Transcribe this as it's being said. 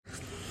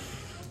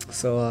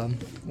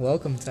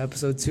Welcome to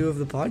episode 2 of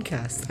the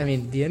podcast. I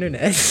mean, the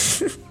internet.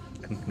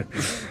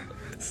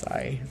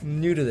 Sorry, I'm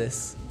new to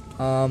this.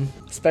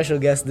 Special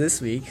guest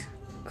this week,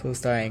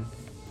 co-starring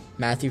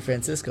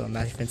Fransisco.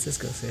 Matthew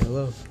Fransisco, say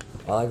hello.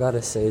 All I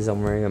gotta say is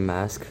I'm wearing a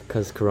mask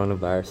because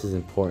coronavirus is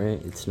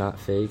important. It's not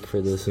fake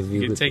for those of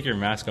you. You can take your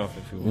mask off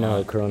if you want.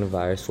 No,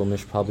 coronavirus.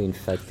 Woman's probably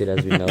infected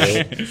as we know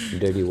it.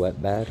 Dirty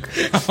wetback.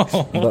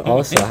 But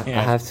also,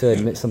 I have to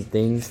admit some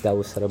things that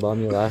was said about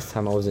me last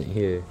time I wasn't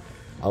here.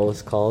 I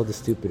was called the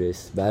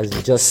stupidest. But as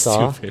you just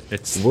saw,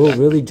 Will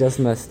really just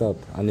messed up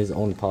on his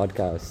own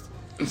podcast.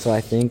 So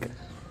I think...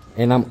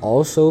 And I'm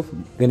also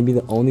going to be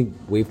the only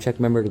Wave Check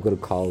member to go to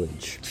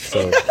college.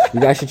 So you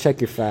guys should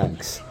check your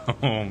facts.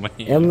 Oh, man.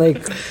 And,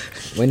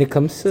 when it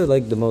comes to,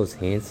 the most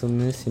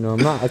handsomeness, I'm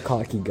not a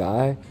cocky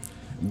guy.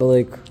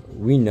 But,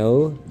 we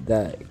know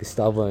that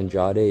Gustavo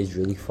Andrade is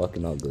really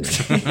fucking ugly.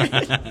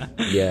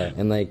 Yeah,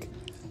 and,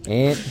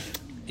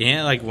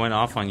 Ant, went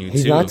off on you,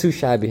 he's too. not too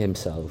shabby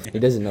himself. He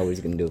doesn't know what he's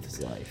going to do with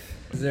his life.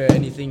 Is there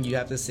anything you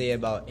have to say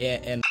about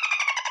Ant and...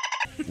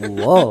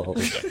 Whoa.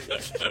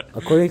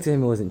 According to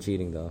him, it wasn't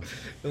cheating, though.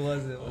 It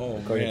wasn't. Oh,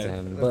 According to man.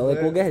 him. But,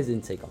 we'll get his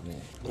intake on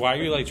it. Why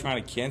are you,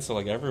 trying to cancel,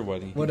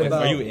 everybody? What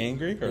about... Are you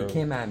angry? Or? He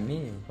came at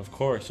me. Of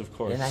course.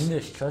 And I need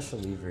a stress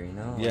reliever,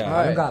 Yeah.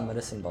 I don't got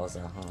medicine balls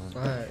at home.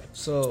 Alright,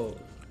 so...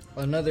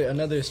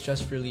 Another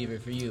stress reliever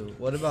for you.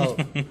 What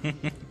about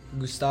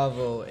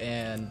Gustavo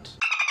and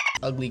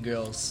ugly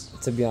girls?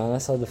 To be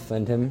honest, I'll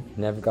defend him.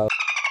 Never got...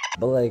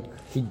 But,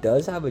 he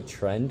does have a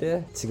trend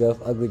to go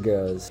with ugly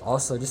girls.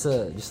 Also, just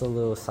a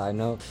little side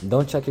note.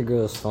 Don't check your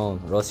girl's phone,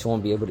 or else you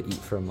won't be able to eat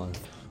for a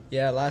month.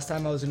 Yeah, last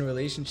time I was in a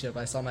relationship,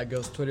 I saw my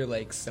girl's Twitter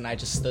likes, and I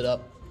just stood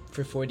up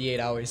for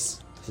 48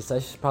 hours. She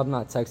says she's probably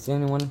not texting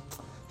anyone.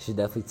 She's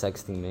definitely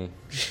texting me.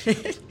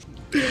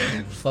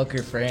 Fuck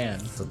her Fran.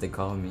 That's what they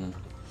call me.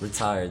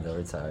 Retired, though,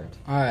 retired.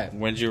 Alright.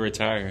 When'd you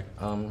retire?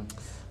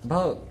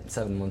 About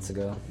 7 months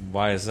ago.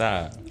 Why is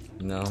that?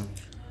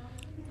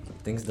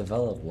 Things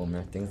develop,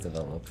 Wilmer. Things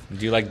develop.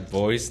 Do you like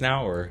boys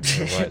now, or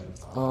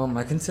what?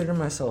 I consider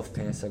myself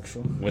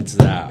pansexual. What's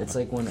that? It's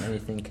when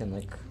anything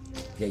can,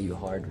 get you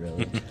hard,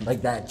 really.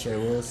 Like that chair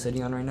we're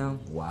sitting on right now.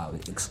 Wow,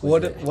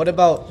 exquisite. What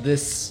about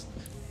this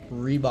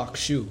Reebok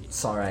shoe?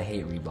 Sorry, I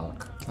hate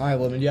Reebok. Alright,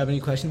 Wilman, do you have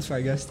any questions for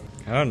our guest?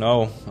 I don't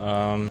know.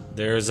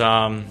 There's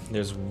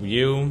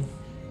you,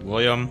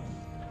 William,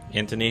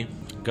 Anthony,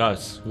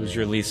 Gus. Who's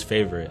your least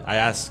favorite? I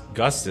asked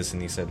Gus this,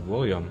 and he said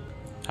William.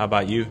 How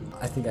about you?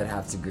 I think I'd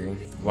have to agree.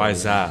 Why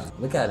is that?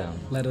 Look at him.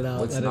 Let it out.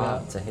 What's let not it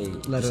out. to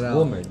hate? Let it out.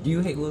 Wilmer, do you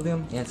hate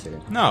William? Answer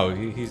it. No,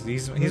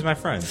 he's my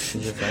friend.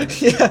 He's your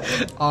friend?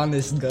 Yeah,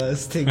 honest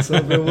Gus takes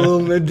over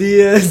Wilmer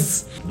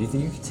Diaz. Do you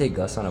think you could take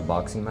Gus on a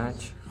boxing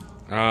match?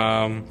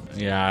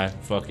 Yeah,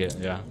 fuck it,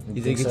 yeah.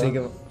 You think you so? take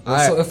him?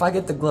 So if I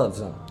get the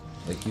gloves,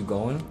 you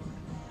going?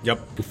 Yep.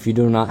 If you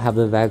do not have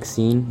the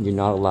vaccine, you're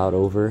not allowed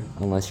over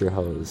unless you're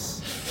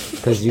hoes.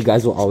 Because you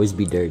guys will always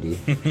be dirty.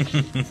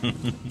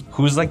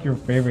 Who's your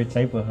favorite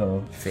type of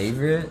hoe?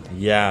 Favorite?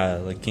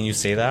 Yeah, can you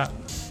say that?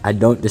 I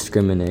don't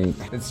discriminate.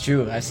 It's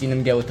true. I've seen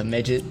him get with a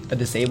midget, a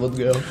disabled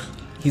girl.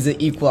 He's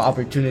an equal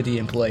opportunity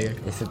employer.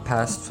 If it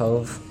passed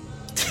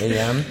 12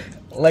 a.m.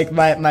 Like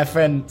my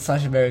friend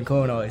Sasha Baron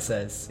Cohen always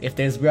says, if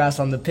there's grass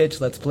on the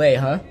pitch, let's play,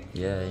 huh?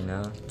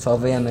 Yeah,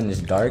 12 a.m. and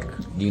it's dark.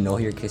 Do you know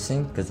who you're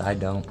kissing? Because I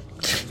don't.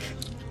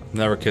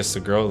 Never kissed a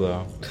girl,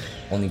 though.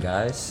 Only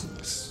guys?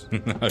 He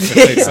He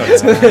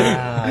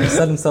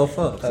set himself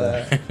up.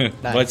 So.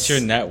 Nice. What's your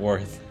net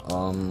worth?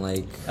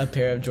 A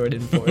pair of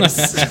Jordan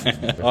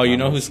 4s. Oh, you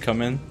know who's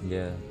coming?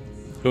 Yeah.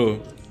 Who?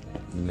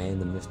 The man,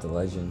 the myth, the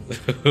legend.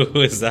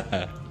 Who is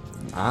that?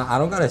 I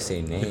don't gotta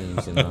say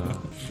names,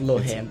 Little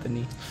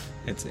Anthony.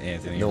 It's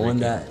Anthony The Enriquez. one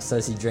that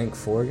says he drank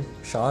 4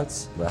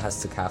 shots, but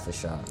has took half a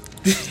shot.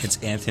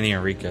 It's Anthony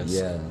Enriquez.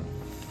 Yeah.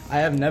 I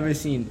have never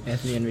seen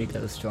Anthony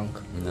Enriquez drunk.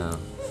 No.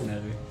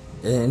 Never.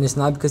 And it's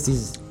not because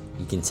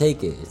he can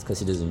take it. It's because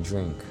he doesn't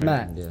drink.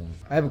 Matt, Yeah.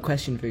 I have a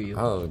question for you.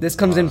 Oh, this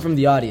comes in wow. from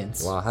the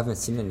audience. Wow, I haven't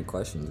seen any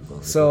questions.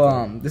 Bro.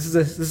 So this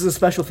is a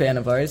special fan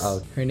of ours.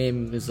 Oh. Her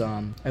name is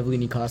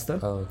Evelini Costa.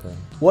 Oh, okay.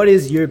 What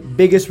is your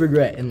biggest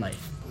regret in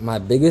life? My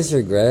biggest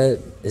regret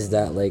is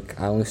that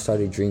I only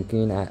started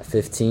drinking at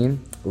 15.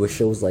 I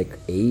wish it was 8,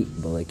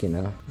 but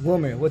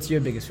Wilmer, what's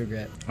your biggest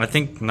regret? I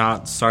think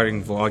not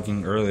starting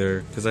vlogging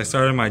earlier, because I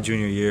started my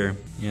junior year,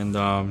 and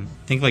I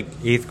think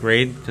 8th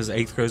grade, because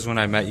 8th grade is when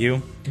I met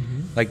you.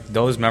 Mm-hmm.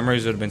 Those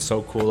memories would have been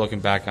so cool looking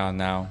back on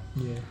now.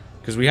 Yeah.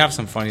 Because we have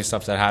some funny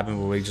stuff that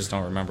happened, but we just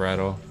don't remember at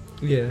all.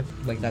 Yeah.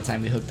 Like that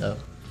time we hooked up.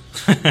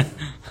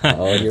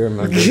 Oh, you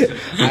remember?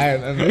 I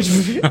remember.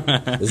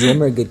 Is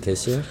Wilmer a good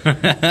kisser?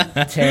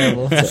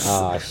 Terrible.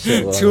 Ah,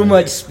 shit. Wilmer. Too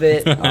much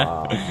spit.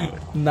 Ah.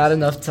 Not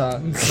enough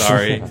tongue.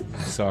 Sorry.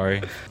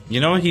 You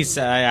know what he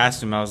said? I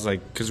asked him, I was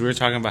because we were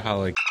talking about how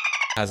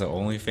has an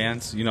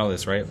OnlyFans. You know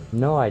this, right?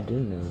 No, I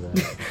didn't know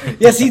that.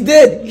 Yes, he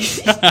did.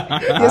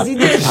 Yes, he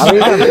did.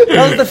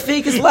 That was the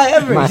fakest lie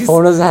ever. My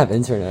phone doesn't have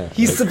internet.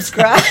 He's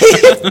subscribed.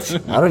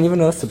 I don't even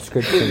know what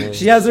subscription is.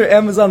 She has her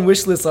Amazon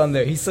wish list on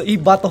there. He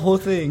bought the whole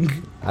thing.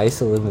 I used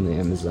to live in the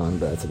Amazon,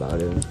 but that's about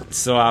it.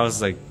 So I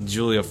was like,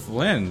 Julia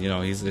Flynn, you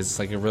know, it's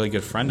like a really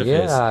good friend of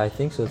his. Yeah, I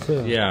think so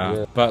too.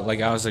 Yeah. But like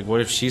I was like,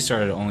 what if she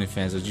started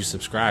OnlyFans? Would you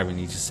subscribe? And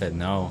he just said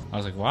no. I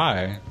was like,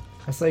 why?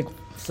 That's like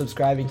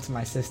subscribing to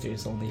my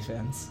sister's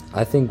OnlyFans.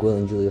 I think Will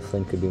and Julia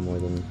Flynn could be more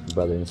than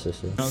brother and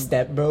sister.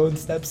 Step bro and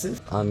step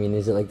sis. I mean,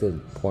 is it like the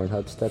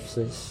Pornhub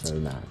stepsis or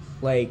not?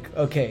 Like,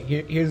 okay,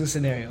 here's the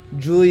scenario.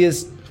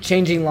 Julia's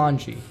changing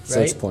laundry, So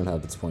right? it's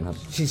Pornhub. It's Pornhub.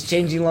 She's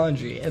changing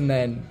laundry, and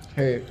then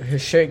her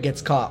shirt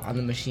gets caught on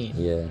the machine.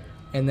 Yeah.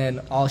 And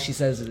then all she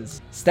says is,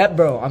 "Step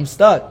bro, I'm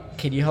stuck.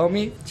 Can you help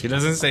me?" She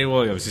doesn't say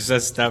Williams. She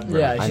says step bro.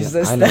 Yeah, she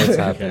says I know step. what's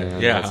happening. I know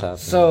Yeah. what's happening.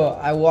 So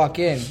I walk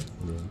in,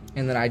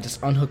 and then I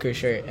just unhook her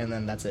shirt, and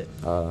then that's it.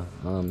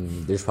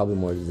 There's probably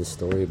more to this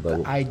story, but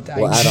we'll I add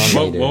on What,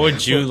 later. what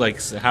would you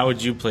like? How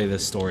would you play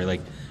this story?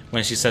 Like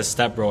when she says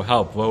step bro,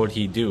 help. What would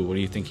he do? What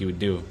do you think he would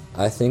do?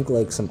 I think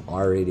like some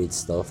R-rated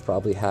stuff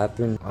probably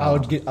happened. I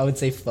would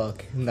say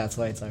fuck, and that's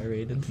why it's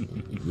R-rated.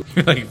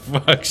 Like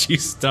fuck,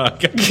 she's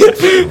stuck.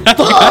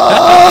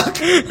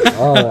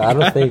 Oh, I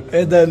don't think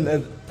And then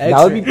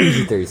that would be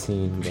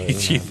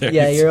PG-13. But,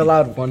 yeah, you're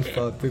allowed one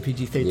fuck for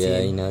PG-13. yeah,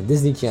 you know,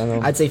 Disney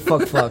Channel. I'd say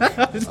fuck.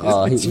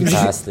 Oh, he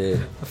passed it.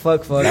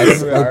 fuck. That's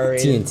for like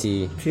R-rated.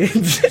 TNT.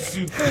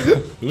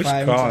 Who's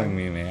Prime calling time.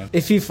 me, man?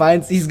 If he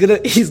finds, he's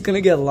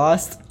gonna get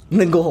lost and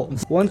then go home.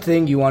 One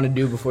thing you want to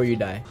do before you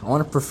die. I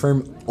want to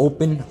perform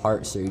open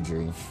heart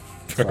surgery.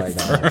 Before I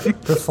die.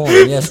 Perform,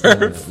 yes,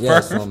 woman.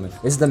 Yes, woman.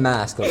 It's the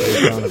mask of the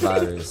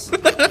coronavirus.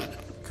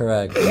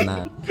 Correct, the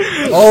mask.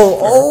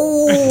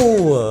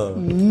 Oh!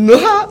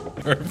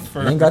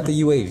 I ain't got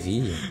the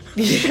UAV.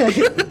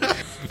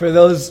 For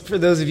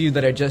those of you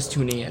that are just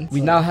tuning in, we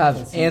now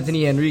have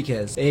Anthony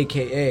Enriquez,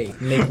 aka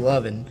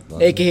McLovin,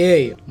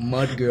 aka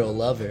Mud Girl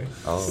Lover.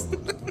 Oh.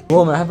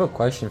 Woman, I have a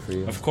question for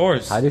you. Of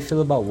course. How do you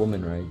feel about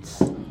women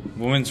rights?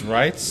 Women's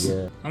rights?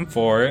 Yeah. I'm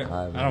for it.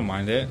 I don't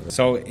mind it.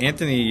 So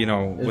Anthony, you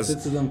know, was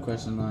It's a dumb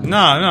question. Line.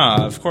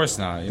 no, of course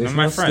not. You There's know,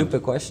 my no friend.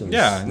 stupid questions.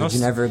 Yeah, no Did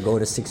you never go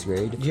to 6th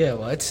grade? Yeah,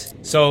 what?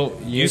 So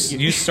you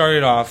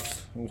started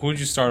off. Who'd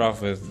you start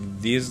off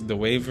with? The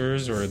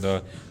waivers or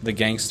the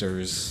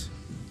gangsters?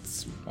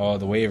 Oh,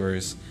 the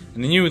waivers.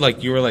 And then you were like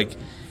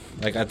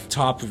at the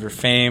top of your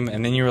fame,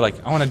 and then you were like,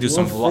 I want to do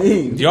some vlog.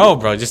 fame? Yo,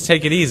 bro, just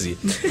take it easy.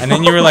 And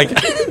then you were like,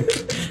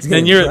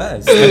 then you're,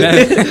 and impressed.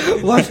 then,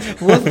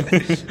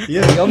 What?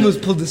 Yeah, you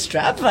almost pulled the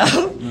strap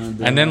out.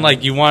 and then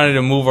like you wanted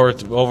to move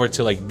over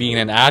to like being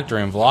an actor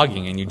and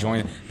vlogging, and you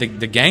joined the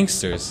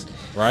gangsters,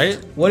 right?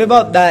 What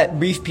about that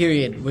brief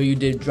period where you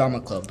did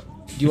drama club?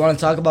 Do you want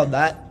to talk about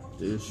that?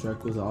 Dude,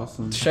 Shrek was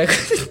awesome.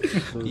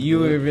 Shrek, you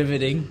were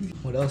riveting.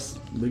 What else?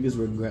 Biggest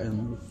regret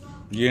in life.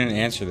 You didn't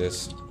answer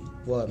this.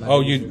 What? man?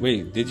 Oh,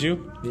 wait, did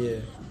you? Yeah.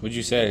 What'd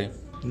you say?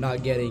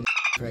 Not getting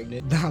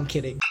pregnant. No, I'm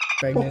kidding.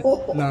 Pregnant.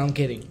 No, I'm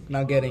kidding.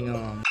 Not getting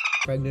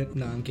pregnant.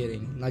 No, I'm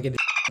kidding. Not getting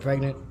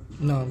pregnant.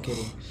 No, I'm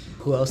kidding.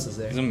 Who else is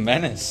there? He's a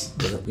menace.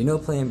 You know,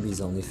 Plan B is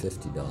only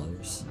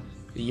 $50.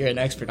 You're an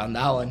expert on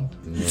that one.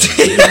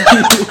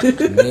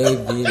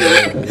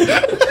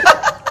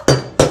 Maybe.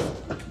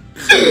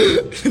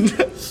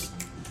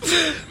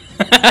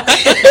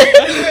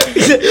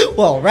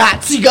 Well,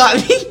 rats, you got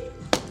me.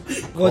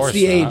 What's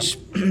the not. age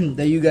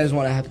that you guys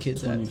want to have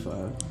kids at?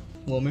 25.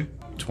 Wilmer?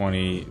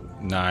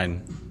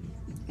 29.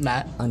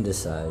 Matt?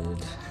 Undecided.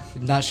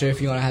 Not sure if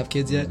you want to have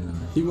kids yet?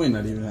 He might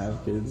not even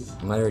have kids.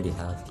 I might already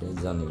have kids.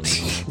 I don't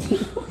even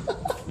know.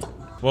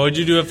 What would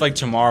you do if like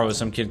tomorrow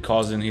some kid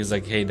calls in, he's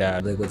like, hey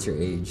dad. Like, what's your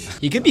age?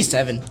 He could be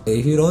 7.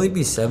 Hey, he'd only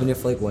be 7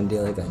 if like one day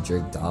like I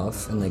jerked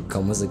off and like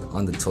cum was like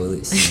on the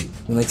toilet seat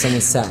and like someone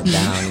sat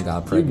down and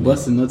got You pregnant.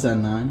 busting nuts at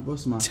 9?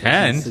 Busted my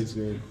 10? in 6th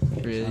grade.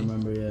 Really? I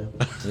remember, yeah.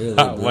 Really,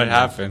 What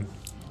happened?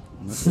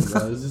 Nothing,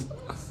 bro. It was just,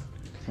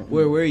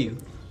 Where were you?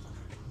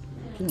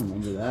 I can't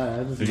remember that.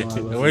 I just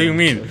know I What do you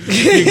mean?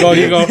 You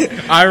go,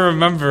 I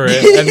remember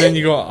it, and then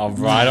you go, oh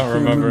bro, I don't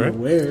remember it.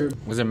 where.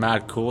 Was it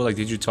mad cool? Like,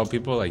 did you tell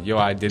people like, yo,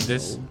 I did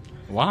this?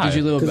 Why? Did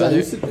your little Because I brother?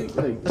 used to think,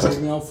 like, take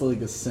me out for,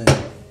 like, a cent.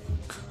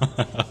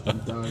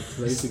 Because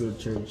I used to go to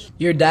church.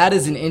 Your dad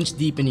is an inch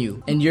deep in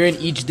you, and you're an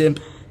inch deep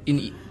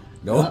in.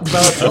 Nope.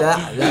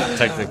 that.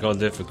 Technical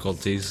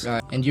difficulties.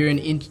 And you're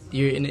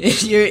you're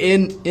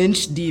in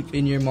inch deep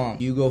in your mom.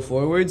 You go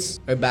forwards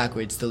or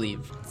backwards to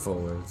leave.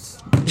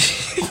 Forwards.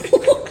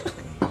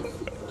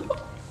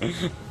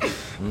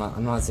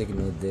 I'm not taking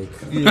no dick.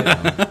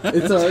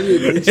 It's already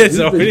an inch It's deep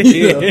in already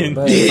you. in.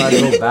 But if I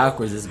go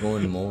backwards, it's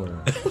going more.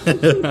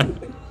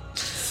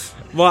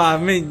 Well, I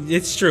mean,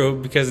 it's true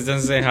because it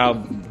doesn't say how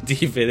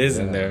deep it is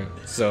in there.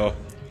 So,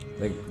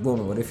 Like,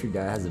 woman, what if your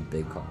dad has a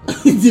big cock?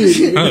 Dude,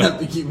 you're going to have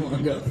to keep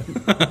on going.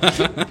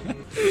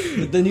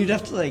 But then you'd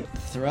have to like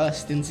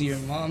thrust into your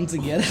mom to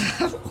get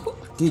it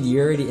out. Dude,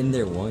 you're already in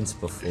there once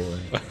before.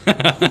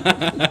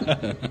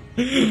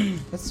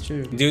 That's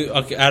true. Dude,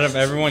 okay, out of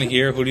everyone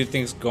here, who do you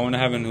think's going to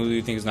heaven? Who do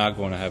you think's not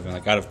going to heaven?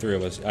 Like, out of three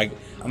of us, I'm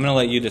gonna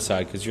let you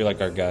decide because you're like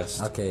our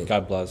guest. Okay.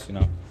 God bless, you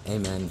know.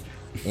 Amen.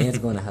 Ant's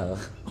going to hell.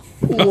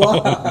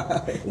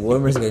 Why?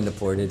 Wilmer's getting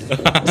deported.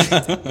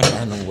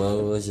 And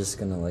Will was just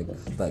gonna like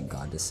let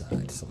God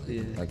decide. So like,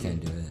 Yeah. I can't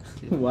do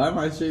it. Why am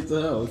I straight to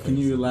hell? Can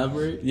you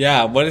elaborate?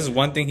 Yeah, what is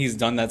one thing he's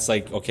done that's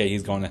like, okay,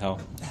 he's going to hell?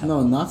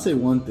 No, not say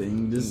one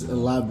thing. Just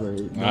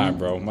elaborate. All right,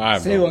 bro. All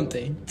right, Say bro. one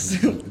thing.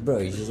 Bro,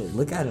 you just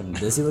look at him.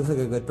 Does he look like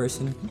a good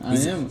person? I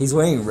am. He's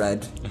wearing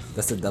red.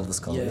 That's the devil's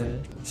color.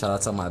 Yeah. Shout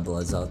out to all my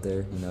bloods out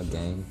there, you know,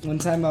 gang. One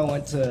time I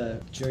went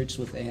to church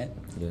with Ant,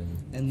 Yeah.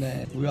 and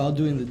then we were all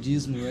doing the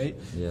Jesus move, right?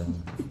 Yeah.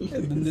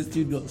 And then this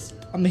dude goes,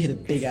 "I'm gonna hit a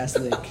big ass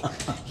lick."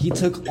 He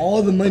took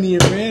all the money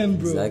and ran,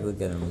 bro. Exactly.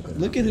 Look at him.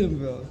 Look at him,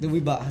 bro. Then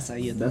we bought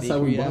acai at the That's how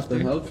we bakery bought the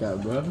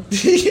Hellcat, bro.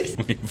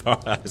 We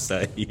bought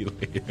acai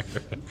later.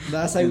 The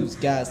acai was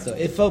gas though.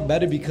 It felt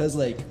better because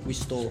like we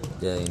stole.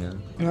 Yeah, you know.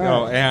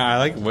 Yo, and I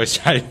like wish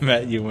I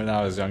met you when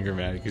I was younger,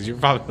 man, because you're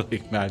probably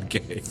like mad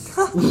gay.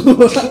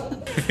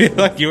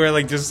 Like you were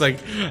like just like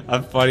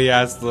a funny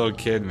ass little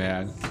kid,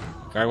 man.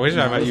 I wish I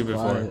No, I met you was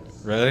before. quiet.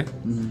 Really?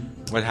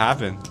 What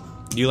happened?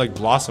 You like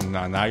blossomed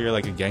now. Now you're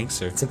like a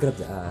gangster. Took it up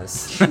the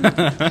ass.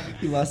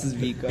 He lost his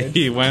V card.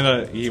 He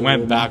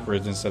went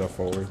backwards instead of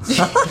forwards.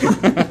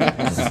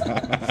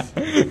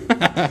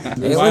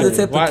 It was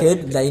the type of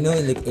kid that, you know,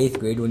 in like 8th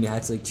grade when you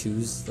had to like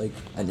choose like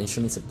an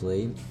instrument to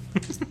play.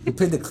 He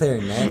played the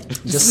clarinet,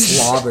 just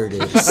slobbered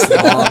it.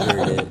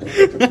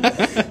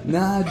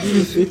 Nah, dude,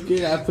 in 5th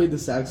grade, I played the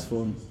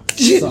saxophone.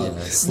 Yeah,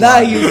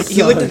 Nah,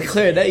 he looked at the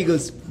clarinet. He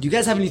goes, "Do you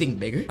guys have anything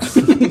bigger?"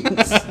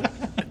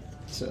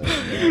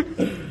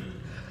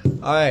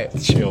 All right,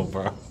 Chill,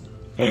 bro.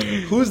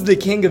 who's the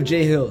king of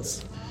J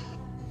Hills?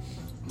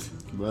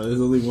 Bro,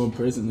 there's only one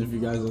person. If you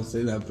guys don't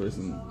say that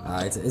person,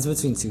 it's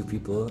between two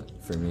people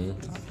for me.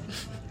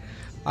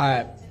 All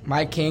right,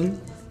 my king,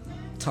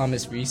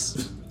 Thomas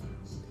Reese.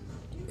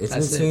 It's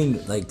That's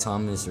between like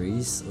Thomas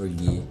Reese or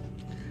Guy. You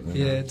know?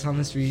 Yeah,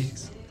 Thomas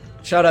Reese.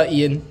 Shout out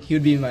Ian. He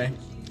would be my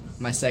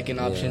second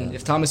option. Yeah.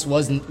 If Thomas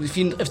wasn't,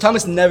 if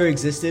Thomas never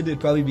existed,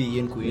 it'd probably be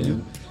Ian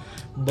Queen.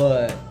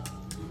 But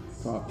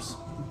props.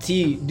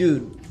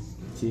 dude,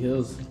 T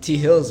Hills. T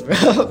Hills, bro.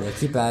 Yeah,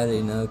 keep at it,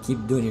 you know.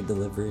 Keep doing your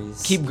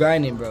deliveries. Keep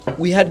grinding, bro.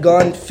 We had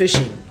gone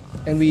fishing,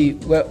 and we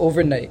went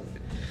overnight.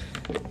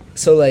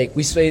 So like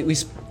we stayed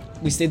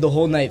the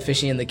whole night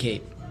fishing in the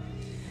Cape,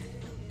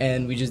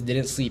 and we just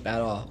didn't sleep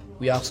at all.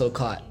 We also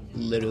caught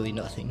literally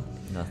nothing.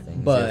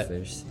 Nothing. But- Zero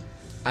fish.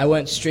 I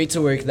went straight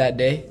to work that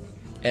day,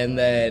 and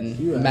then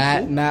You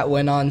actually? Matt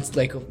went on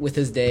like with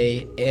his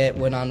day. Ant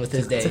went on with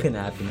his day. Took a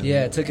nap. You know?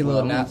 Yeah, took a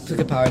little Wow. nap, took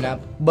a power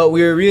nap. But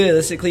we were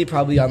realistically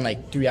probably on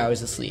like 3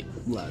 hours of sleep.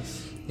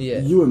 Less. Yeah,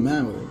 You and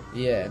Matt were.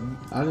 yeah.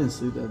 I didn't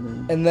sleep that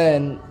night. And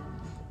then,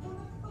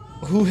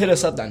 who hit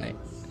us up that night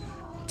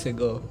to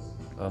go?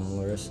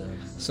 Larissa.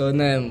 So and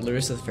then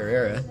Larissa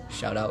Ferreira,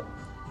 shout out,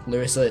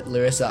 Larissa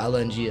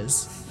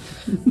Alangias.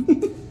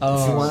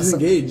 She's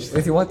engaged.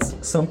 If you want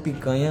some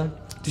picanha,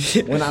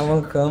 when that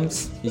one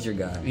comes, he's your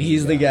guy.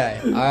 He's the guy.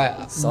 All right.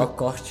 Só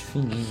corte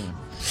fininho.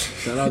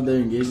 Shout out their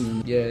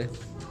engagement. Yeah.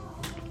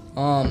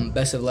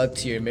 Best of luck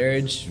to your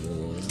marriage.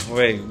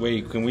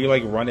 Wait, can we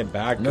like run it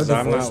back? No Because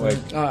I'm divorce,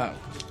 not like,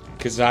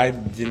 because I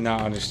did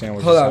not understand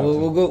what. Hold just on,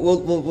 happened. we'll go.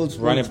 We'll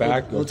Run it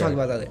back? We'll Okay. talk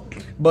about that later.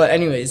 But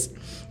anyways,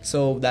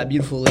 so that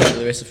beautiful lady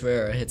Larissa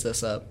Ferreira hits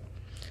us up,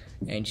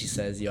 and she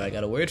says, "Yo, I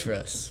got a word for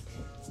us."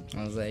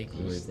 I was like,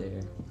 We were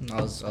there.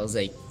 I was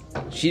like,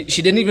 she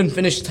didn't even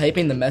finish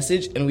typing the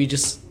message, and we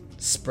just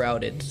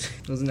sprouted.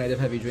 It was a night of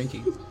heavy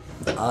drinking.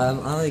 I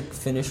like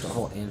finished the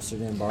whole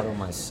Amsterdam bottle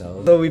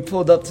myself. So we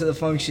pulled up to the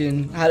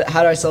function,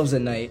 had ourselves a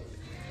night.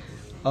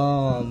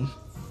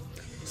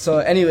 So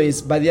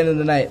anyways, by the end of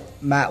the night,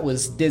 Matt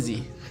was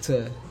dizzy,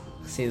 to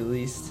say the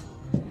least.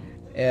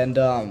 And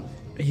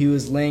he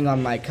was laying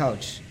on my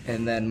couch.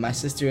 And then my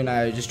sister and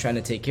I are just trying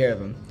to take care of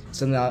him.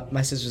 So now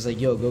my sister's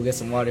like, "Yo, go get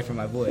some water for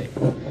my boy."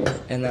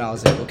 And then I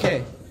was like,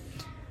 "Okay."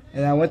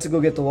 And I went to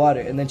go get the water.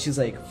 And then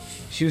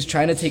she was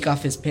trying to take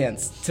off his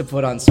pants to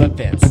put on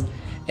sweatpants.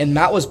 And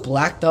Matt was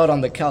blacked out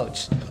on the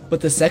couch.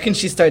 But the second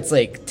she starts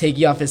like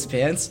taking off his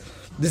pants,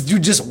 this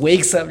dude just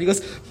wakes up. He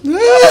goes,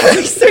 "Ah!"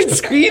 He starts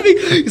screaming.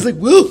 He's like,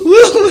 "Will."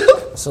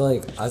 So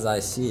like, as I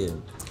see it,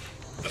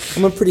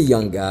 I'm a pretty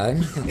young guy.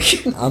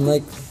 I'm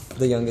like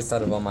the youngest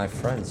out of all my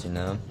friends, you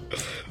know.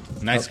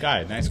 Nice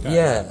guy.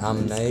 Yeah,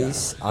 I'm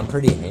nice. I'm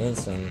pretty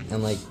handsome,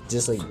 and like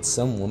just like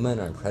some women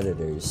are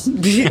predators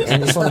and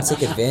just want to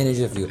take advantage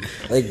of you.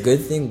 Like, good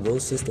thing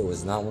Will's sister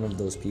was not one of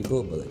those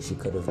people, but like she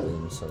could have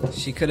been. So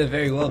She could have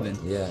very well been.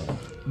 yeah.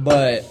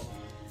 But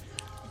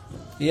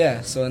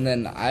yeah, so and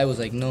then I was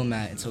like, "No,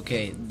 Matt, it's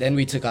okay." Then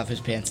we took off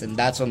his pants, and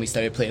that's when we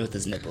started playing with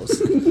his nipples.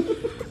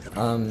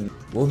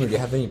 Wilmer, do you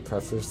have any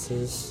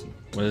preferences?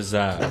 What is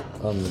that?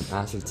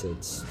 Ass or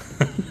tits?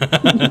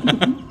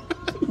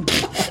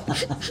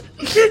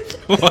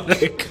 What?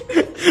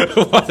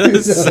 What a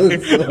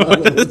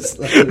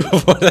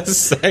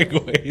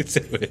segue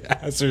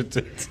to answer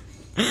to.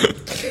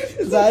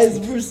 His eyes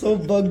were so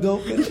bugged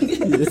open.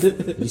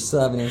 You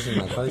still haven't answered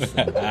my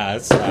question.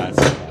 That's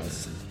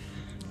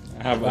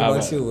How What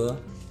about you, Will?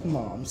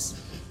 Moms.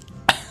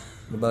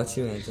 What about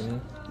you, Anthony?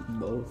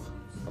 Both.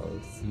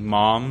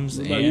 moms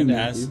What about you, and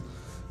as? Matthew?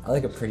 I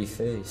like a pretty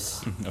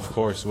face. Of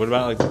course. What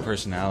about like the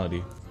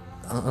personality?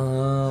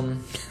 Well,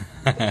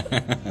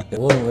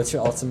 what's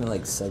your ultimate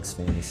like sex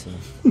fantasy?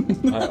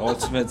 My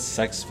ultimate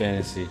sex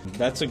fantasy.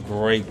 That's a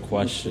great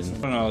question. I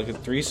don't know, like a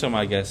threesome,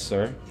 I guess,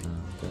 sir.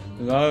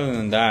 Other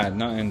than that,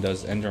 nothing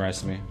does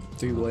interest me.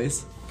 3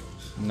 boys.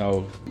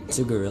 No.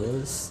 2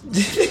 gorillas.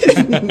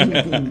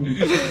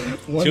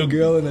 1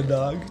 girl and a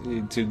dog.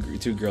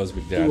 Two girls,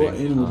 big What daddy.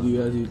 animal do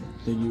you guys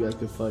think you guys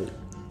could fight?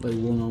 Like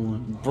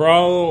one-on-one?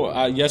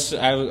 Bro, yes,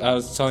 I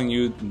was telling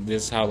you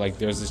this, how like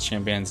there's this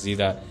chimpanzee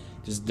that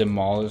just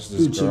demolished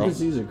this Dude, girl.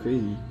 chimpanzees are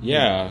crazy.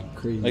 Yeah,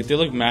 Crazy. like they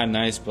look mad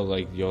nice, but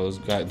like yo, those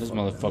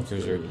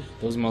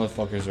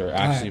motherfuckers are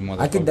actually motherfuckers.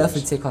 I could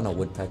definitely take on a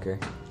woodpecker.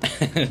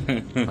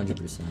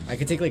 100%. I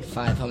could take like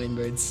 5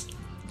 hummingbirds.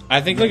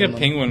 I think like a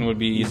penguin would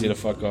be easy to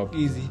fuck up.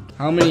 Easy.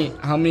 How many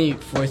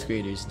 4th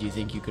graders do you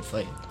think you could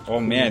fight? Oh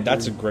man,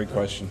 that's a great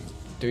question.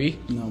 3?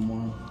 No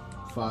more.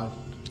 5.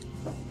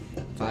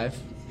 5?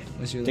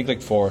 What's your I think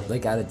like 4.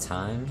 Like at a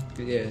time?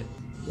 yeah.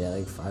 Yeah,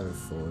 like 5 or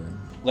 4.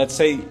 Let's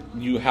say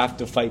you have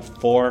to fight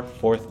 4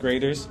 4th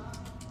graders.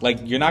 Like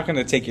you're not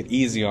gonna take it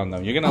easy on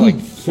them. You're gonna like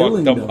fuck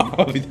killing them them.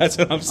 up. That's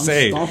what I'm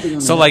saying. stomping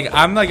on So their like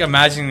I'm like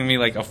imagining me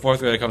like a 4th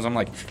grader comes. I'm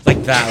like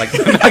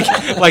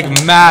that, like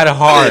mad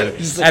hard,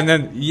 and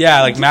then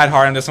like mad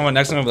hard, and then someone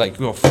next to me will be like,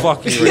 "Yo,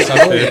 fuck you" or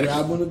something.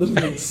 Grab one of them.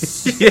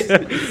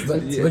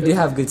 But do you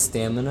have good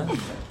stamina?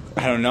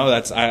 I don't know.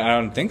 I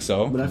don't think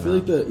so. But I feel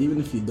like even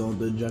if you don't,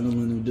 the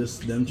adrenaline who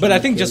just them. But I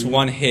trying think to just kill you.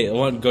 one hit,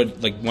 one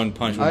good like one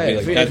punch would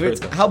Alright, be like that.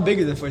 Hurts. how big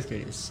are the 4th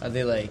graders? Are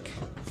they like...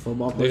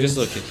 Football They're players. just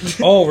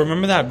looking. Oh,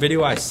 remember that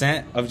video I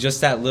sent of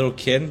just that little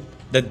kid?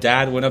 The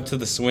dad went up to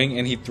the swing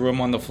and he threw him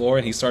on the floor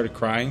and he started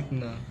crying.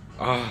 No.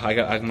 Oh, I'm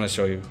gonna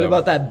show you. What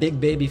about that big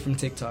baby from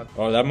TikTok?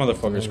 Oh, that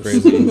motherfucker's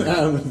crazy.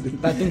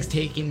 That thing's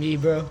taking me,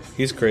 bro.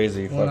 He's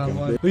crazy. Fuck him.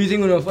 1-on-1. Who do you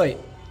think would fight?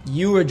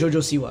 You or Jojo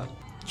Siwa?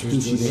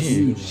 Dude, she's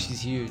huge.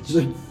 She's huge. She's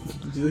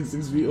like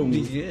 6 feet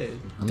almost. Yeah.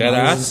 Dead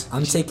ass?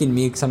 I'm taking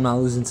me because I'm not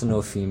losing to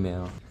no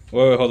female.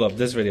 Wait, hold up.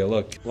 This video,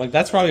 look. Like,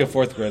 that's probably a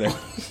 4th grader.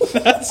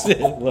 That's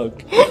it,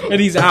 look. And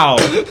he's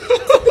out.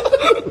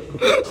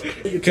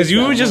 Because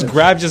you would just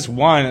grab just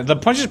one. The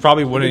punches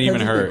probably wouldn't even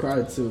Depends if hurt.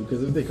 they cry too,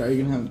 because if they cry,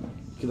 you're gonna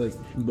like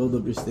build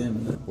up your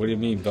stamina. What do you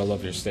mean, build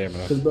up your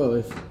stamina? Because bro,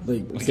 if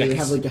like say they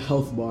have like a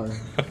health bar,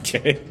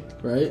 Okay.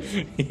 right?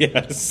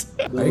 Yes.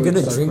 Are you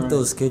gonna drink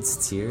those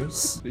kids'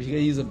 tears? You gotta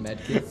use a med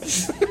kit.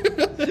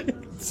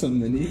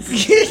 Some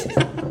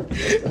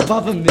minis.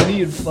 Pop a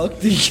mini and fuck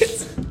the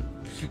kids.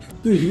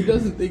 Dude, who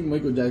doesn't think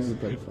Michael Jackson's a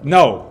pedophile?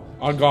 No.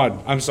 Oh,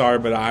 God. I'm sorry,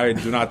 but I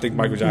do not think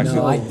Michael Jackson.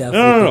 No, I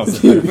No.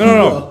 definitely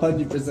No.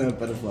 100% a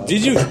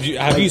pedophile.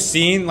 Have you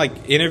seen, like,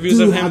 interviews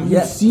Dude, of have him? you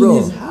Yeah, seen bro.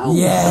 his house?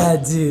 Yeah,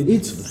 dude.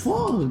 It's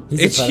fun.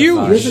 He's a It's pedophile.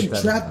 huge. There's He's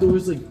a trap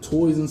doors, like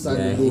toys inside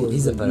Yeah, the door.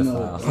 he's a Like,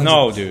 pedophile.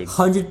 No, dude.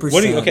 100%.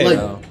 What do you- okay. Like,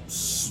 bro.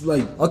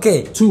 like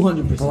Okay,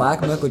 200%.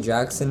 black Michael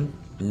Jackson,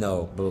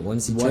 no. But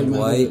once he White turned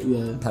Michael- white,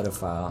 yeah.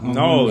 pedophile.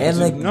 No. And,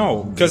 like,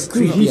 no. Because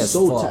creepy He's as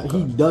so fuck.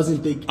 he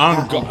doesn't think.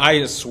 at all.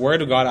 I swear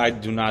to God, I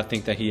do not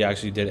think that he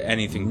actually did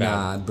anything bad.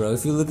 Nah, bro.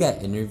 If you look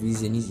at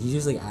interviews and he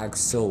just like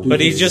acts so. Dude, But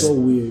he's just- so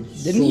weird.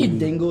 Didn't so he weird.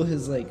 dangle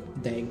his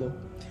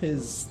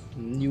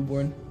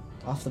newborn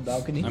off the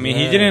balcony? I mean,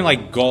 he Yeah. didn't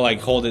like go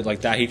like hold it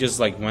like that. He just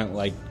like went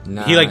like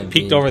Nah, he like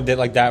peeked dude. over, did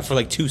like that for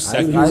like 2 Dude,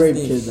 seconds. he I raped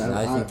think- kids.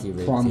 I think he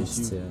raped promise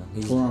kids, you. too.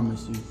 He's-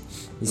 Promise you.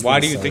 He's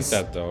Why do pretty you think sus.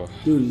 that though?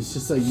 Dude, it's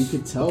just like you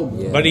could tell,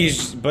 bro. Yeah.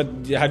 But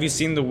have you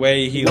seen the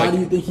way he Why like? do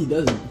you think he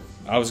doesn't?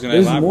 I was gonna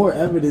There's elaborate. more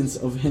evidence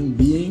of him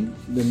being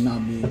than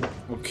not being.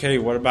 Okay,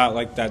 what about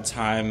like that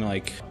time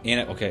like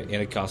Anna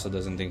Casa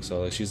doesn't think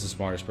so. Like she's the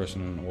smartest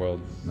person in the world.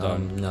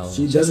 Done. No.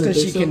 She Just doesn't because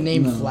think she so? can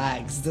name No.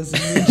 flags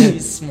doesn't mean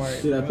she's smart.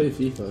 Dude, I bro. play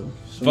FIFA. Show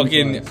me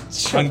Fucking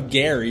flags.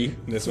 Hungary.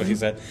 That's what he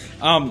said.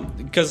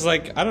 Because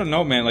like I don't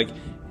know, man. Like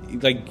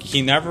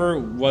he never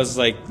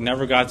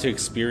got to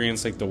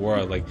experience like the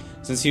world. Like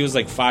since he was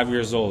like 5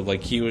 years old,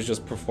 like he was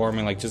just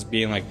performing, like just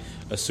being like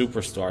a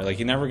superstar. Like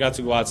he never got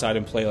to go outside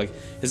and play. Like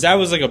his dad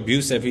was like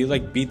abusive. He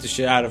like beat the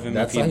shit out of him.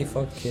 That's if why he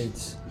fucked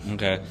kids.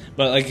 Okay,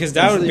 but like his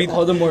dad would beat.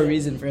 all the more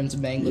reason for him to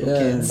bang little Yeah.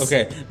 kids.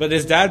 Okay, but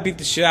his dad beat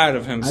the shit out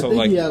of him. I So think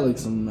like he had like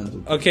some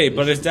mental. okay,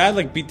 but his dad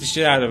like beat the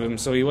shit out of him,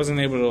 so he wasn't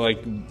able to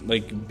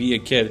like be a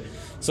kid.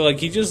 So like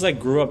he just like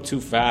grew up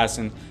too fast,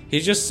 and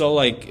he's just so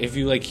like if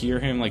you like hear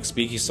him like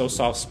speak, he's so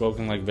soft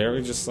spoken, like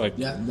very just like.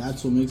 Yeah,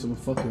 that's what makes him a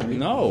fucking rapist.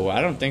 No, I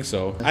don't think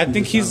so. I He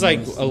think just he's sounds like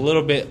nice. a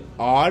little bit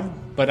odd,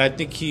 but I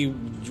think he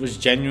was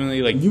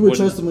genuinely like. You would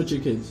wouldn't- trust him with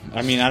your kids.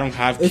 I mean, I don't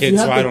have If you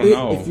kids, have so to I don't think,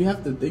 know. If you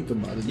have to think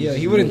about it. Yeah,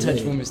 he there's wouldn't no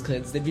touch way. women's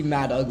kids. They'd be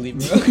mad ugly,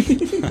 bro.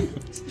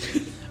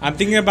 I'm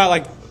thinking about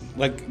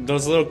like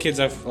those little kids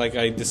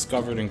I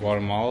discovered in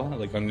Guatemala,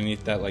 like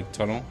underneath that like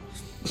tunnel.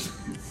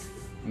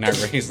 and I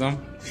raised them.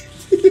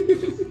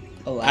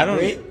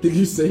 Elaborate. Did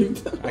you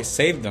save them? I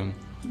saved them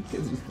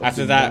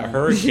after that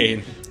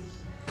hurricane.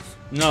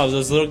 No,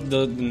 those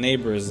the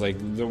neighbors, like,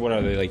 what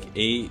are they, like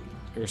 8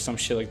 or some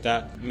shit like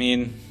that? I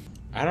mean,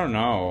 I don't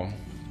know.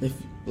 If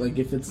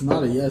it's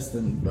not a yes,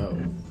 then bro,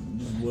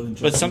 just wouldn't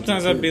trust. But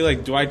sometimes I'd be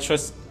like, do I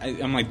trust?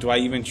 I'm like, do I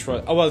even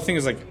trust? Oh well, the thing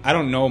is, like, I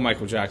don't know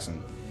Michael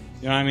Jackson.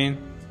 You know what I mean?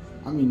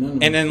 None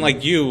of And then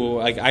like you,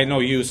 like I know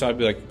you, so I'd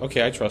be like,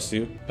 okay, I trust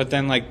you. But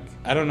then like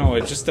I don't know,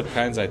 it just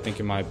depends. I think,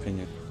 in my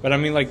opinion. But I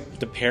mean, like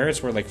the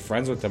parents were like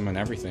friends with them and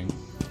everything.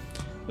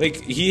 Like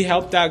he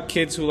helped out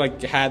kids who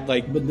like had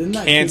like But didn't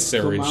that cancer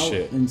kid come and out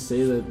shit. and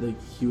say that like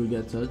he would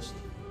get touched?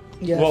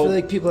 Yeah, Well- I feel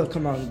like people have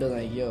come out and been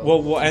like, yo.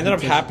 Well, what ended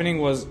up happening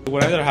was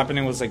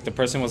like the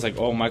person was like,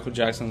 oh, Michael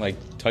Jackson like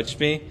touched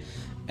me,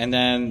 and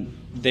then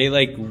they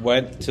like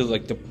went to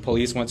like the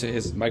police went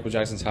to Michael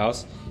Jackson's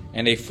house.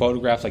 And they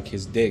photographed like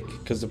his dick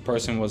because the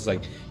person was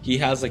like he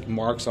has like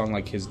marks on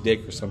like his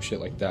dick or some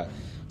shit like that.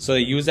 So they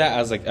used that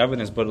as like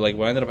evidence, but like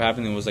what ended up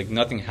happening was like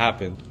nothing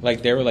happened.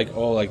 Like they were like,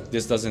 oh, like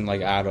this doesn't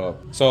like add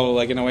up. So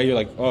like in a way you're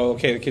like, oh,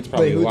 okay, the kid's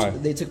probably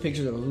lying. They took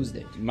pictures of whose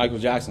dick? Michael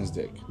Jackson's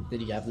dick.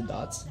 Did he have the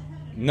dots?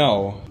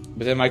 No,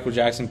 but then Michael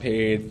Jackson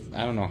paid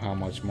I don't know how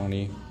much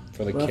money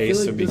for the But I case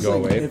feel to like be this, go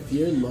like, away. if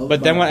you're loved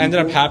But then by what ended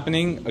up people-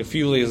 happening a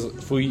few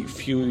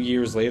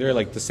years later,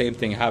 like the same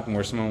thing happened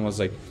where someone was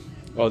like,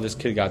 oh, this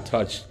kid got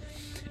touched.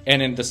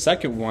 And in the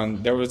second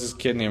one, there was this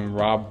kid named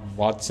Rob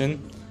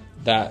Watson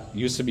that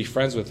used to be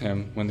friends with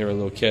him when they were a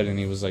little kid, and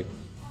he was like,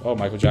 oh,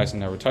 Michael Jackson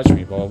never touched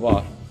me, blah, blah,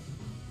 blah.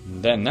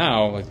 And then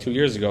now, like 2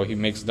 years ago, he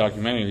makes a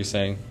documentary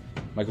saying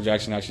Michael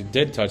Jackson actually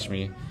did touch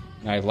me,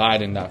 and I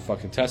lied in that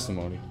fucking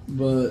testimony.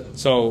 But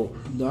So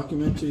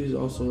documentaries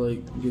also like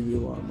give you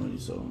a lot of money,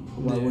 so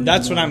why wouldn't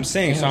that's you what know? I'm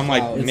saying. So I'm It's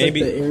like, It's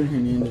maybe like the Aaron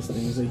Hernandez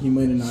thing. It's like he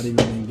might have not even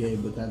been gay,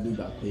 but that dude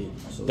got paid.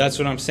 So that's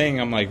what I'm saying.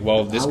 I'm like,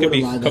 well, this I could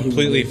be would've lied that he was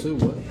completely. gay too,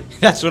 what?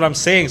 That's what I'm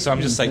saying. So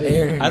I'm just like,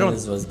 Aaron I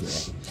Hernandez don't. was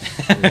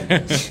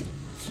gay.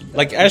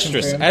 Like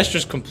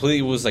Estrus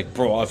completely was like,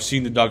 bro, I've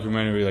seen the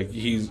documentary. Like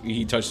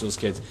he touched those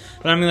kids.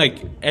 But I mean, like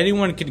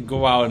anyone could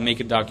go out and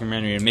make a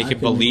documentary and make I it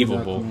could make a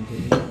believable.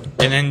 documentary.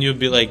 And then you'd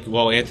be like,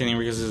 well, Anthony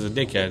Enriquez is a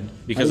dickhead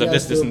because How of you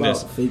this, guys this, feel and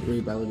this. about fake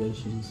rape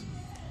allegations.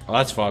 Well,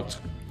 that's fucked.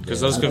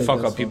 Because Yeah, those I could think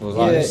fuck that's up people's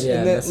fucked. lives. Yeah, Yeah,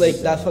 and then, that's like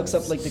just- that fucks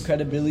up like the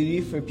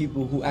credibility for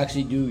people who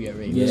actually do get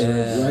raped.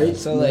 Yeah. Right.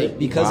 So like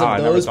because Wow, I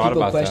of never those thought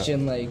people about that.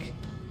 question like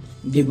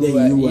Did they People,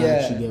 you yeah.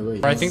 actually get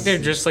raped? But I think they're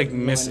just like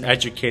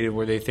miseducated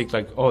where they think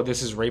like, oh,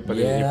 this is rape, but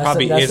Yeah, it that's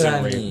probably what- that's isn't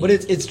what I rape. mean. But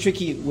it's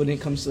tricky when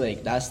it comes to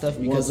like that stuff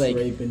because What's like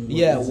rape and what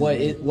yeah,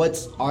 isn't?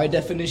 what's our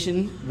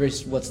definition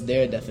versus what's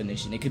their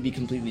definition. It could be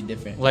completely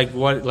different. Like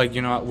what? Like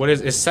what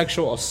is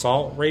sexual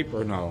assault rape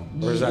or no?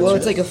 Or is that Well,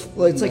 just-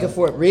 it's like a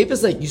form. Rape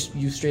is like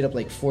you straight up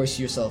like force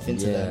yourself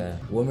into Yeah. them.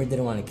 Women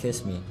didn't want to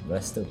kiss me, but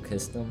I still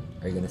kissed them.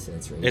 Are you gonna say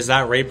it's rape? is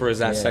that rape or is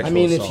that Yeah. sexual I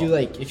mean,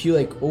 assault? if you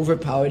like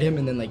overpowered him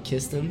and then like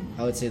kissed him,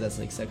 I would say that's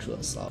like sexual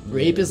assault.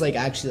 Rape is like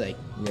actually like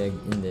Yeah,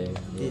 in there.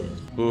 Yeah.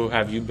 Who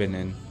have you been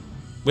in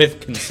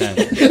with consent?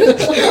 yo,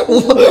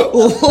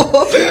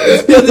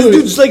 this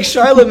dude's like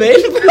Charlemagne.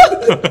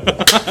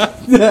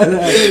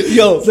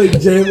 Yo, It's like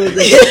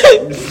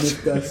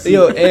Jay.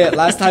 yo,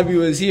 last time he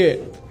was here,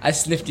 I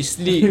sniffed your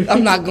sleeve.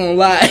 I'm not gonna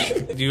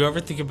lie. Do you ever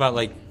think about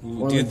like?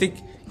 Do you think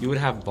you would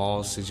have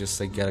balls to just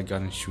like get a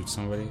gun and shoot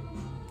somebody?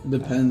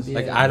 Depends.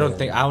 Like Yeah. I don't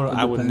think I would.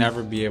 I would depends.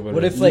 never be able to.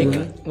 What if do like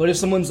that. what if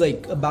someone's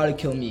like about to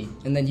kill me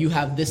and then you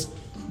have this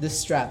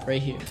strap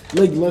right here?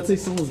 Like, let's say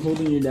someone's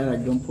holding your dad at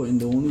gunpoint, and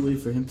the only way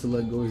for him to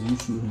let go is you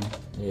shoot him.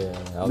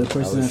 Yeah. The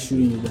person that's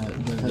shooting your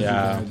dad that has your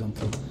Yeah. dad at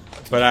gunpoint.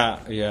 But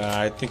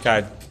I think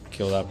I'd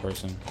kill that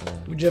person.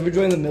 Would you ever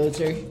join the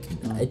military?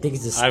 I think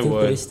it's the I would.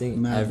 stupidest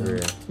thing Nah, ever.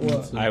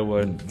 What? I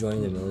would.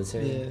 Join the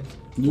military. Yeah.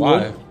 You Why?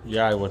 would?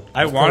 Yeah, I would.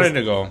 I wanted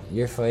to go.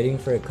 You're fighting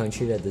for a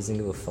country that doesn't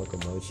give a fuck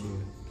about you.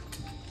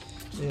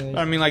 But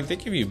Yeah. I mean, like they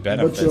give you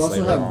benefits. But you also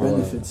later have on.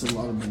 benefits, a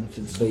lot of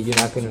benefits. But you're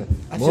not gonna.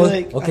 I feel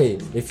like- okay,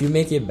 if you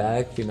make it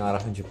back, you're not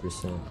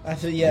 100%. I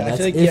feel And I that's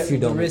feel like if you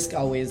the don't- risk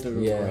outweighs the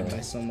reward Yeah.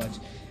 by so much,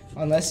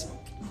 unless.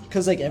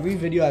 Cause like every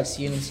video I've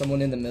seen of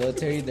someone in the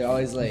military, they're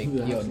always like,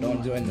 "Yo,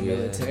 don't join the Yeah.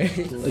 military."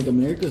 Like,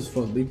 America's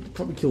fucked. They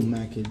probably kill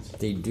mad kids.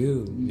 They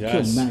do. Yes.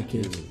 Kill mad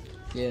kids.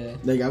 Yeah.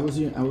 Like, I was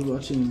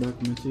watching a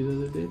documentary the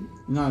other day.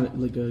 Not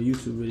like a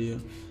YouTube video.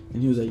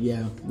 And he was like,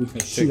 yeah, we A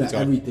shoot at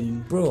TikTok.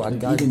 everything. Bro,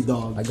 like, even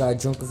dogs. I got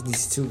drunk with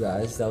these two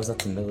guys that was at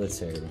the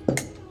military.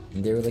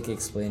 And they were like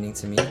explaining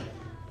to me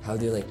how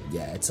they're like,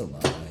 yeah, it's a lie.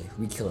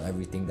 We kill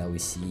everything that we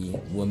see.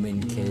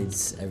 Women,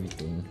 kids,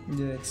 everything.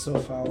 Yeah, it's so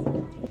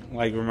foul.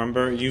 Like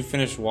remember, you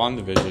finished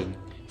WandaVision,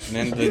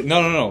 and then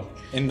no.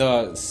 In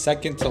the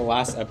second to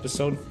last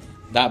episode,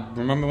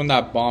 remember when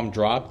that bomb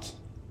dropped,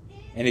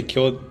 and it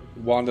killed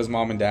Wanda's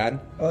mom and dad?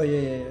 Oh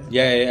yeah.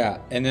 Yeah.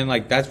 And then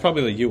like that's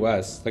probably the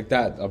U.S. Like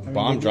that a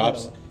bomb they do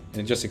drops. that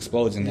and it just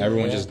explodes and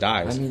everyone just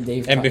dies. I mean,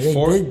 they did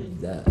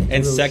that. And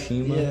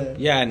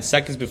and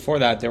seconds before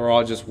that, they were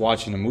all just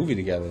watching a movie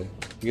together.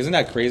 Isn't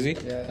that crazy?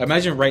 Yeah.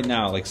 Imagine right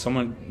now, like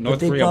North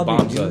Korea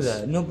bombs us.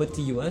 That. No, but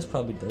the U.S.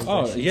 probably does.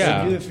 Oh, that shit.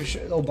 yeah. They do it for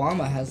sure.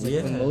 Obama has like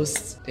Yeah. the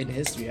most in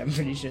history. I'm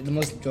pretty sure the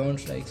most drone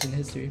strikes in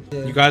history.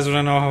 Yeah. You guys want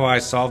to know how I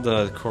solved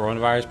the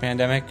coronavirus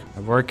pandemic?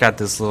 I work at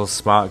this little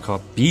spot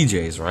called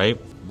BJ's, right?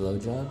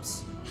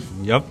 Blowjobs.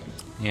 Yep.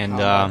 And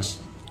How much?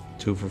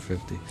 2 for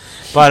 $50.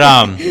 But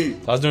I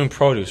was doing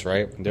produce,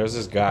 right? There's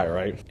this guy,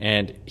 right?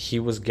 And he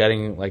was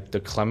getting like the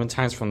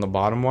clementines from the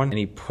bottom one, and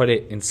he put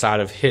it inside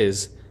of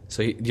his.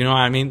 So you know what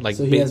I mean? Like,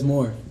 So he has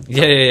more.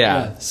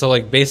 Yeah. So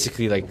like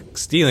basically like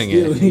stealing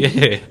it.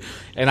 Yeah.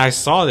 And I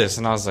saw this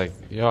and I was like,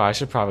 yo, I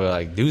should probably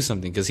like do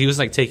something, because he was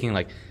like taking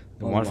like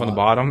the one from the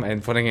bottom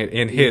and putting it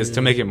in his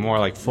to make it more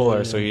like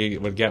fuller, so he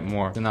would get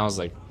more. And I was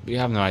like, you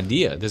have no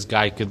idea. This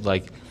guy could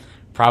like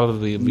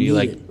probably be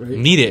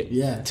need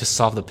it to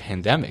solve the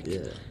pandemic. Yeah.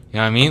 You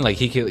know what I mean? Like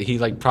he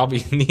like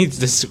probably needs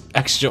this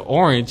extra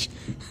orange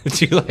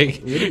to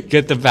like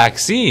get the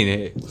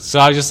vaccine. So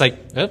I was just like,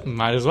 yep,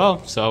 might as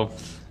well. So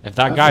if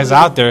that guy's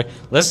out there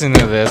listening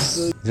to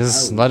this,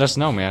 just let us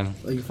know, man.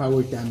 Like if I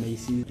worked at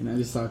Macy's and I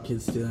just saw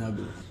kids stealing, I'd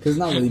be, because it's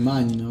not really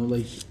mine, you know.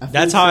 Like I feel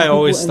That's like how I some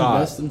always people thought.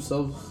 invest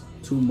themselves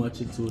too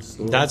much into a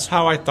store. That's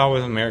how I thought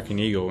with American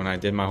Eagle when I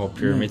did my whole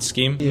pyramid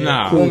scheme. Yeah.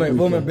 Nah.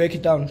 Woman, break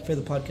it down for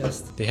the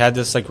podcast. They had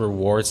this like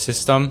reward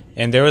system,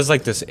 and there was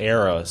like this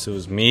era. So it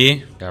was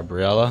me,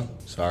 Gabriella,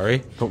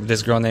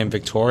 this girl named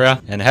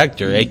Victoria, and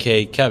Hector,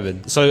 aka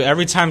Kevin. So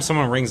every time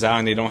someone rings out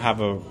and they don't have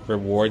a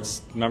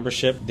rewards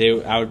membership,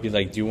 I would be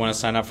like, do you want to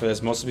sign up for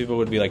this? Most people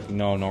would be like,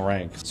 no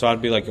rank. So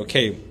I'd be like,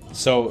 okay.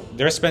 So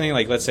they're spending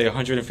like, let's say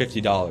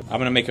 $150. I'm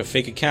gonna make a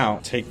fake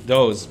account, take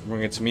those,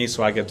 bring it to me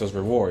so I get those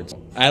rewards.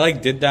 I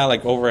like did that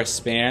like over a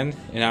span,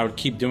 and I would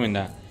keep doing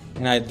that.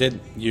 And I did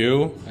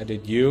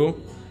Estrus,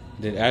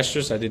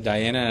 I did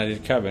Diana, and I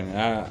did Kevin.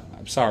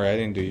 I'm sorry, I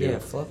didn't do you. Yeah,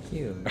 fuck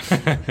you.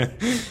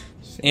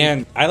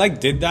 And I like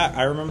did that.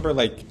 I remember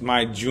like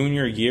my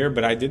junior year,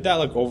 but I did that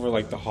like over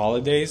like the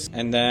holidays,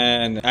 and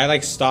then I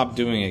like stopped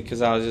doing it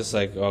because I was just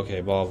like,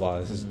 okay, blah blah,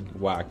 this is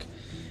whack.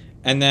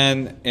 And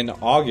then in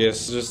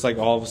August, just like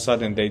all of a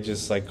sudden, they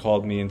just like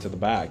called me into the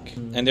back,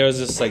 and there was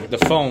this like the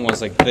phone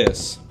was like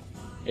this.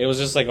 It was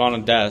just like on a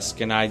desk,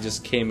 and I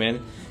just came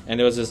in, and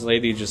there was this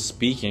lady just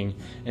speaking,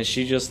 and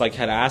she just like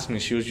had asked me.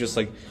 She was just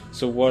like,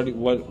 "So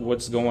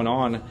what's going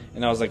on?"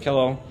 And I was like,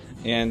 "Hello."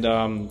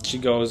 And she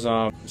goes,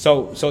 so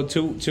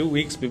 2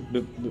 weeks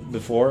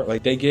before,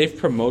 like they gave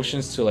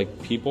promotions to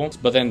like people,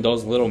 but then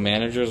those little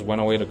managers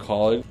went away to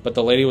college. But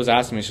the lady was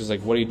asking me, she was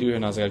like, "What do you do here?"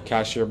 And I was like, "A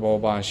cashier, blah blah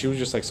blah." And she was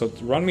just like, "So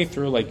run me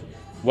through like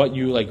what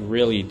you like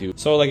really do."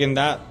 So like in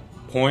that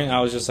point, I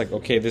was just like,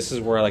 okay, this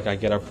is where like I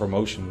get a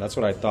promotion. That's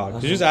what I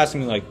thought. She was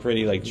asking me like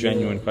pretty like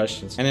genuine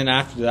questions. And then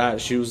after that,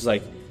 she was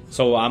like,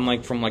 so I'm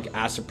like from like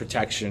asset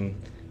protection.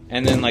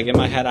 And then, like, in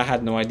my head, I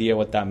had no idea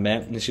what that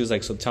meant. And she was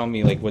like, so tell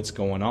me, like, what's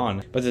going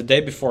on. But the day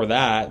before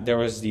that, there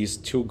was these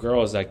 2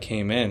 girls that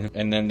came in.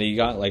 And then they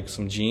got, like,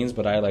 some jeans,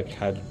 but I, like,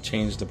 had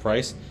changed the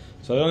price.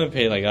 So they only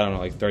paid, like, I don't know,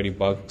 like,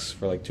 $30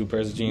 for, like, 2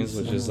 pairs of jeans,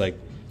 which is, like,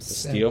 a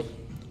steal.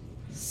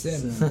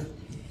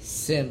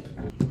 Simp.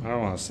 I don't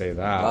want to say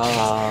that.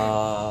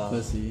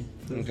 Let's see.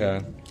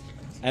 Okay.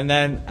 And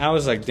then I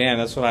was like, damn,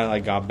 that's what I,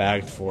 like, got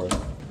bagged for.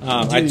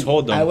 I Dude,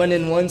 told them. I went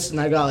in once, and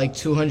I got, like,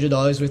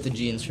 $200 worth of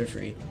jeans for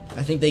free.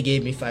 I think they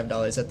gave me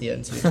 $5 at the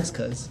end too, just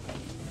cause.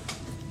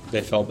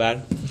 They felt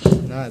bad?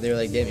 Nah, they were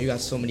like, "Damn, you got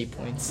so many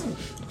points."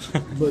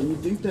 But you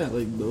think that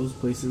like those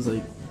places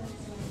like.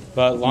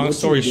 But long What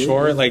story you did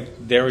short, was-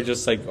 like they were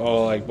just like,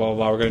 oh, like blah blah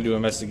blah, we're gonna do an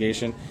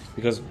investigation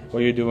because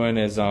what you're doing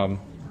is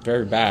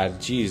very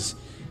bad. Jeez.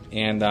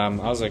 And I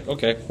was like,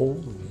 okay. Oh,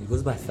 it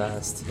goes by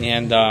fast.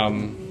 And I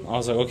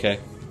was like, okay.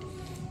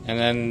 And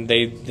then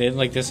they did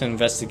like this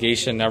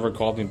investigation, never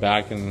called me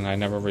back, and I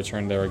never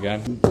returned there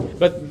again.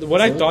 But what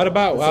I thought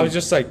about, I was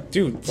just like,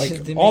 dude,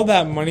 like all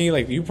that money,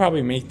 like you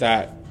probably make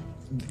that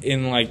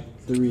in like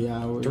 3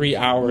 hours. 3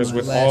 hours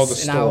with Less, all the an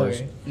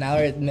stores.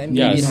 hour, maybe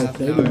Yes. half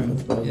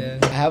an hour. Yeah.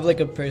 I have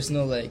like a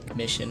personal like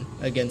mission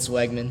against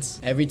Wegmans.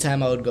 Every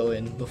time I would go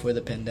in before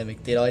the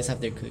pandemic, they'd always have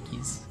their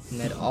cookies,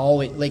 and I'd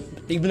always like,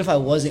 even if I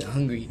wasn't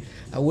hungry,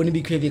 I wouldn't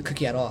be craving a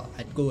cookie at all.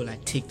 I'd go and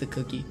I'd take the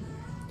cookie,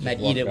 and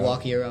I'd eat it out.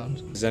 walking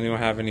around. Does anyone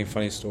have any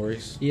funny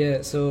stories?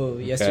 Yeah. So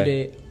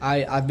yesterday,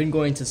 I've been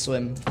going to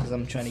swim because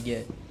I'm trying to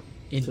get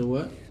in. So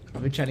what?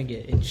 I've been trying to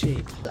get in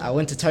shape. I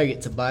went to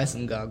Target to buy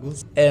some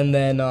goggles, and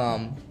then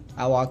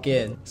I walk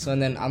in. So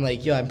and then I'm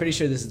like, yo, I'm pretty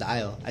sure this is the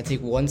aisle. I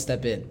take one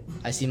step in.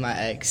 I see my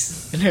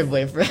ex and her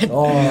boyfriend.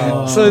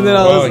 Oh. So then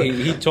I was Oh, like,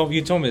 you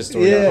told me the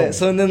story. yeah.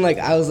 So and then like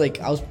I was like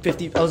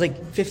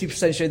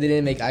 50% sure they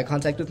didn't make eye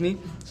contact with me.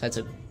 So I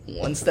took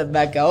one step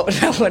back out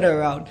and I went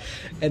around.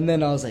 And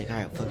then I was like, all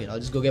right, fuck it. I'll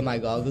just go get my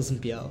goggles and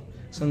be out.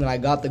 So then I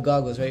got the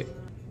goggles, right?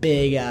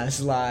 big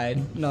ass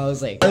line. No, I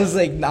was like,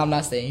 no, I'm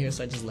not staying here,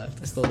 so I just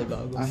left. I stole the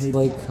goggles. I hate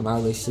Like my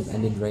relationship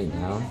ended right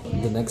now.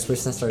 The next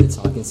person I started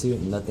talking to,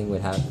 nothing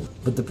would happen.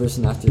 But the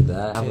person after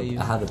that, I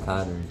had a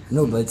pattern.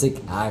 No, but it's like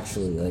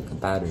actually like a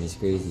pattern. It's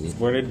crazy.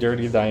 Where did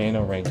Dirty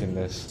Diana rank in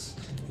this?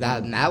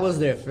 That was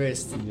there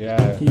first.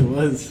 Yeah. he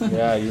was.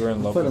 Yeah, you were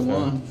in love Put with him her.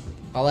 on.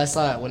 All I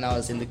saw when I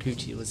was in the crew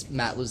chief was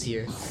Matt was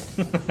here.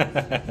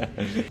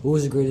 Who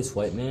was the greatest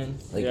white man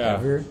like Yeah.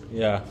 ever?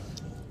 Yeah.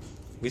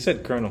 We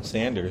said Colonel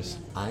Sanders.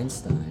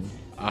 Einstein.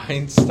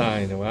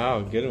 Einstein.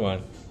 Wow, good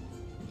one.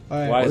 All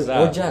right. Why is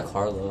that? Or Jack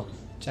Harlow.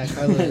 Jack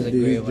Harlow is a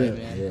Dude, great yeah. white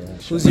man. Yeah.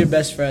 Who's your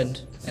best friend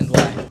and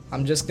why?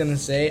 I'm just gonna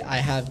say I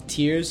have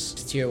tiers.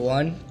 Tier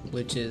 1,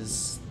 which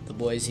is the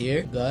boys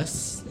here,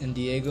 Gus and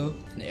Diego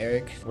and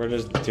Eric. Where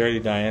does Dirty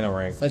Diana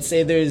rank? Let's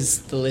say the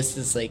list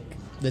is like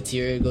the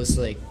tier goes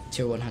to like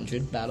tier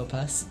 100 battle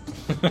pass.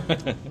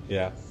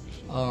 Yeah.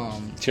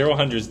 Um, Tier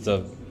 100 is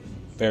the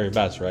very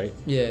best, right?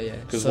 yeah.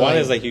 Because So, one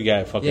is like you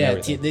get fucking yeah,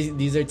 everything.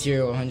 these are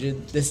tier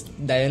 100. This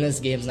Diana's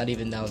game's not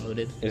even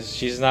downloaded.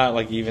 She's not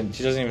like even.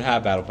 She doesn't even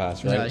have Battle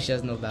Pass, right? No, she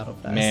has no battle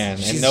pass. Man, and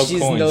she's, no she's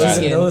coins no either.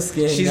 skin. No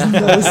skin. She's Yeah.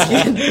 no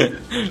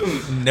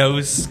skin.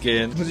 No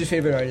skin. Who's your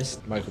favorite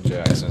artist? Michael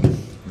Jackson.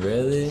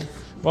 Really?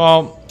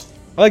 Well,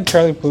 I like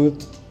Charlie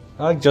Puth.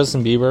 I like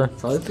Justin Bieber.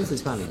 Charlie Puth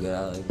is kind of good.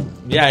 I like him.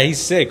 Yeah, he's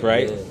sick,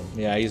 right? Yeah.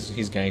 Yeah,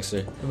 he's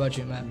gangster. What about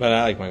you, Matt? But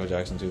I like Michael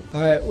Jackson too.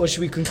 All right, what should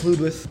we conclude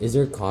with? Is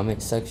there a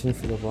comment section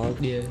for the vlog?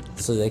 Yeah,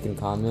 So they can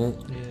comment?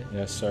 yeah.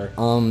 Yes, sir.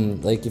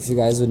 Like if you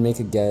guys would make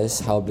a guess,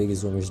 how big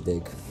is Wilmer's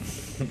dick?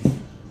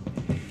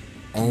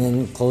 And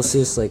then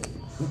closest like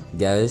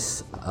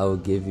guess, I will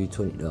give you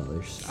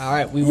 $20. All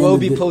right, we And will the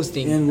be dick-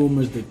 posting. And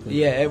Wilmer's dick pic.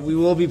 Yeah, we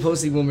will be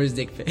posting Wilmer's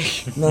dick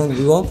pic. No,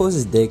 we won't post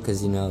his dick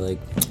because like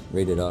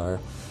rated R.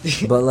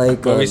 But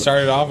like, But we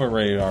started off with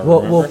rated R.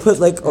 we'll remember? put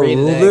like a Rated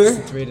ruler. X.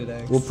 It's rated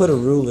X. We'll put a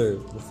ruler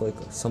with like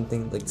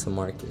something like to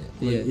mark it.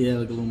 Like, Yeah.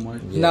 like a little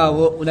mark. Yeah.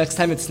 No, next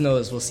time it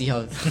snows, we'll see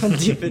how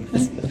deep it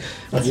is. 2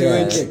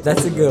 Yeah, inches.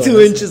 that's a good 2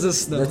 one. inches of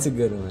snow. That's a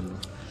good one.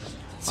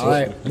 All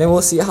right. Then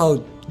we'll see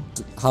how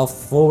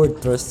forward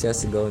thrust he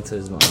has to go into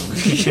his mom.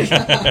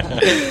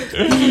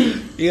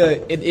 Yeah,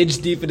 an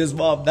inch deep in his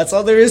mom. That's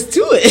all there is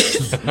to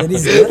it. Then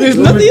he's good. There's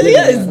nothing.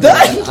 Yeah, it's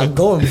done. I'm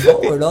going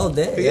forward all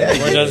day. Yeah.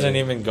 It doesn't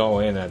even go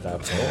in at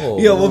that point. Oh,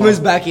 Yo, Wilmer's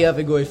backing up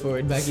and going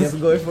forward, backing up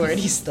and going forward.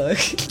 He's stuck.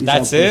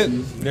 That's it?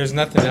 There's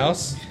nothing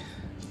else?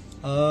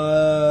 We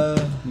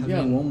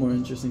got one more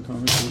interesting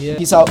conversation. Yeah.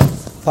 Peace out,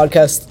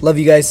 podcast. Love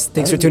you guys.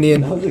 Thanks for tuning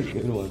in. That was a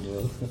good one,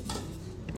 bro.